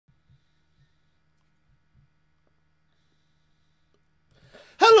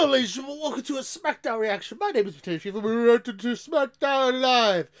Hello, ladies and gentlemen. Welcome to a Smackdown reaction. My name is PotatoProWrestling, and we're reacting to Smackdown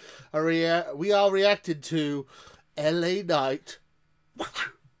Live. We are reacting to LA Knight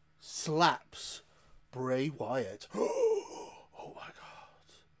slaps Bray Wyatt. Oh my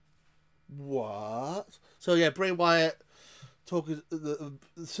god. What? So yeah, Bray Wyatt talking.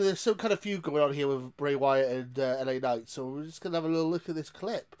 So there's some kind of feud going on here with Bray Wyatt and LA Knight. So we're just gonna have a little look at this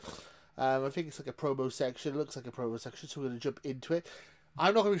clip. I think it's like a promo section. It looks like a promo section, so we're going to jump into it.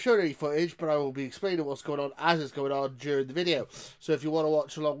 I'm not going to be showing any footage, but I will be explaining what's going on as it's going on during the video. So if you want to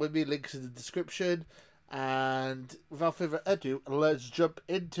watch along with me, links in the description. And without further ado, let's jump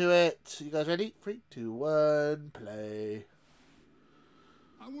into it. You guys ready? 3, 2, 1, play.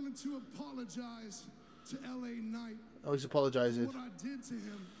 I wanted to apologize to LA Knight. Oh, he's apologizing. For what I did to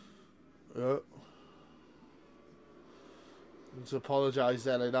him. Oh. Let's apologize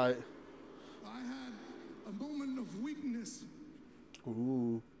to LA Knight. I had a moment of weakness.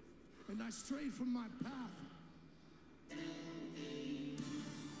 Ooh. And I strayed from my path.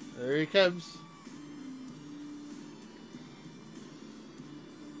 There he comes.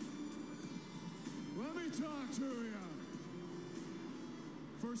 Let me talk to you.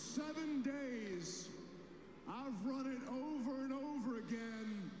 For 7 days, I've run it over and over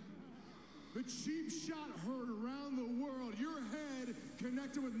again. The cheap shot heard around the world. Your head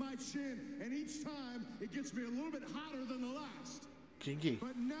connected with my chin, and each time it gets me a little bit hotter than the last. Kinky.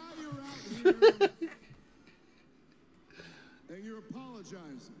 But now you're out here and you're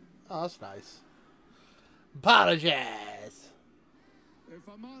apologizing. Oh, that's nice. Apologize. If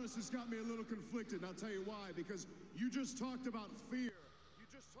I'm honest, it's got me a little conflicted, and I'll tell you why. Because you just talked about fear. You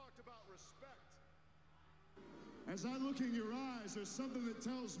just talked about respect. As I look in your eyes, there's something that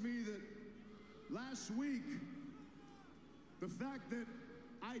tells me that last week, the fact that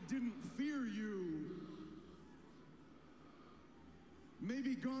I didn't fear you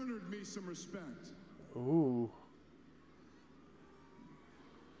maybe garnered me some respect. Ooh.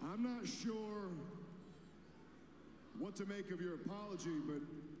 I'm not sure what to make of your apology, but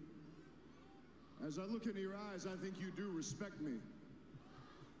as I look into your eyes, I think you do respect me.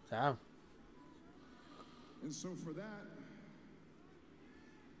 Damn. And so for that,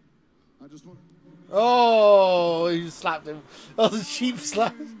 I just want... Oh, he slapped him. Oh, the cheap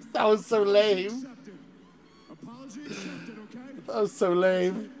slap. That was so lame. Apology accepted, okay? That was so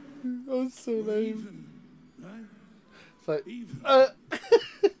lame. That was so lame. Even, right? It's like,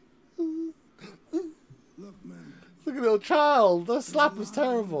 Look, man. look at the little child. That slap was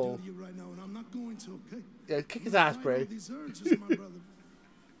terrible. To you right now, and I'm not going to, okay? Yeah, kick his ass, Bray. These urges, my brother.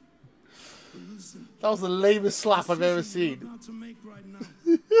 Listen, That was the lamest slap I've ever seen. what about to make right now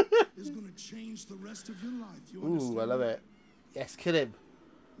is going to change the rest of your life. You Ooh, I love it. Yes, kill him.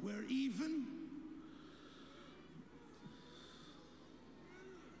 We're even.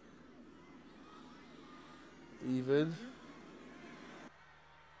 Even.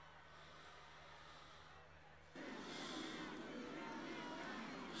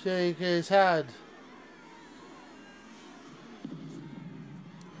 Shake his hand.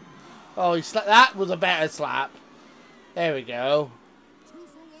 Oh, he slapped. That was a better slap. There we go. 2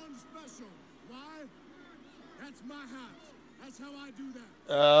 for 1 special. Why? That's my house. That's how I do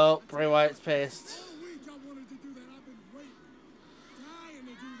that. Oh, Bray Wyatt's pissed. All week I wanted to do that. I've been waiting, dying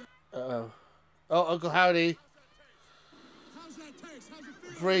to do that. Uh-oh. Oh, Uncle Howdy. How's that taste? How's it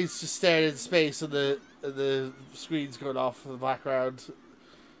feel? Bray's just staring into space and the screen's going off in the background.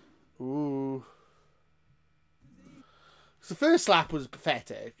 Ooh. The first slap was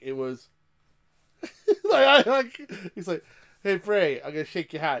pathetic. It was he's like, "Hey Bray, I'm gonna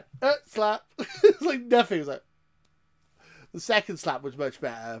shake your hand." Slap. It's like nothing. It was like the second slap was much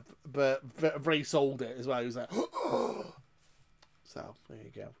better, but Bray sold it as well. He was like, "Oh." So there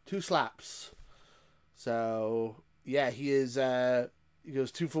you go, 2 slaps. So yeah, he is. He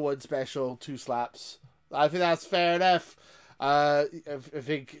goes 2 for 1 special, 2 slaps. I think that's fair enough. I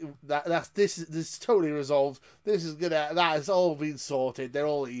think this is totally resolved. This is that has all been sorted. They're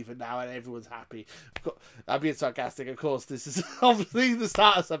all even now, and everyone's happy. I'm being sarcastic, of course. This is obviously the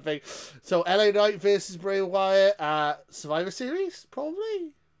start of something. So LA Knight versus Bray Wyatt, Survivor Series,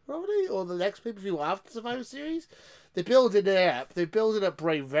 probably, or the next pay-per-view after Survivor Series. They're building it up. They're building up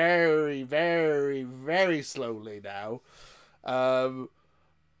Bray very, very, very slowly now.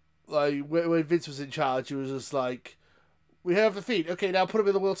 Like when Vince was in charge, he was just like, "We have the feet. Okay, now put him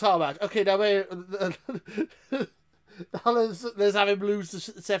in the world title match. Okay, now wait. let's have him lose to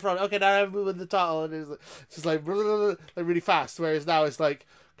Seth Rollins. Okay, now have him win the title." And it's just like really fast. Whereas now it's like,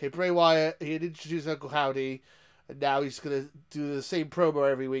 okay, Bray Wyatt, he had introduced Uncle Howdy, and now he's gonna do the same promo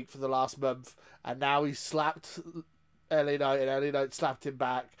every week for the last month. And now he's slapped LA Knight, and LA Knight slapped him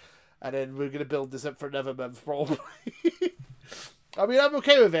back, and then we're going to build this up for another month, probably. I mean, I'm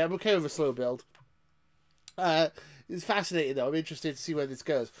okay with it. I'm okay with a slow build. It's fascinating, though. I'm interested to see where this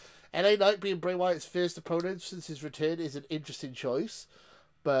goes. LA Knight being Bray Wyatt's first opponent since his return is an interesting choice.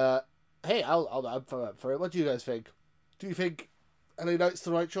 But, hey, I'm up for it. What do you guys think? Do you think LA Knight's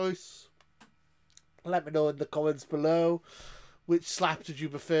the right choice? Let me know in the comments below. Which slap did you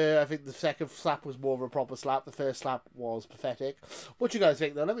prefer? I think the second slap was more of a proper slap. The first slap was pathetic. What do you guys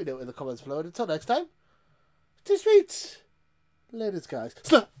think, though? Let me know in the comments below. And until next time, stay sweet. Laters, guys.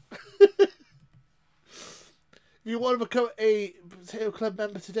 If you want to become a Potato Club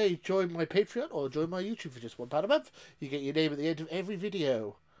member today, join my Patreon or join my YouTube for just £1 a month. You get your name at the end of every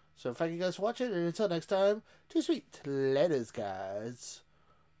video. So thank you guys for watching, and until next time, too sweet. Laters, guys.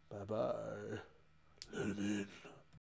 Bye-bye. Let 'em in.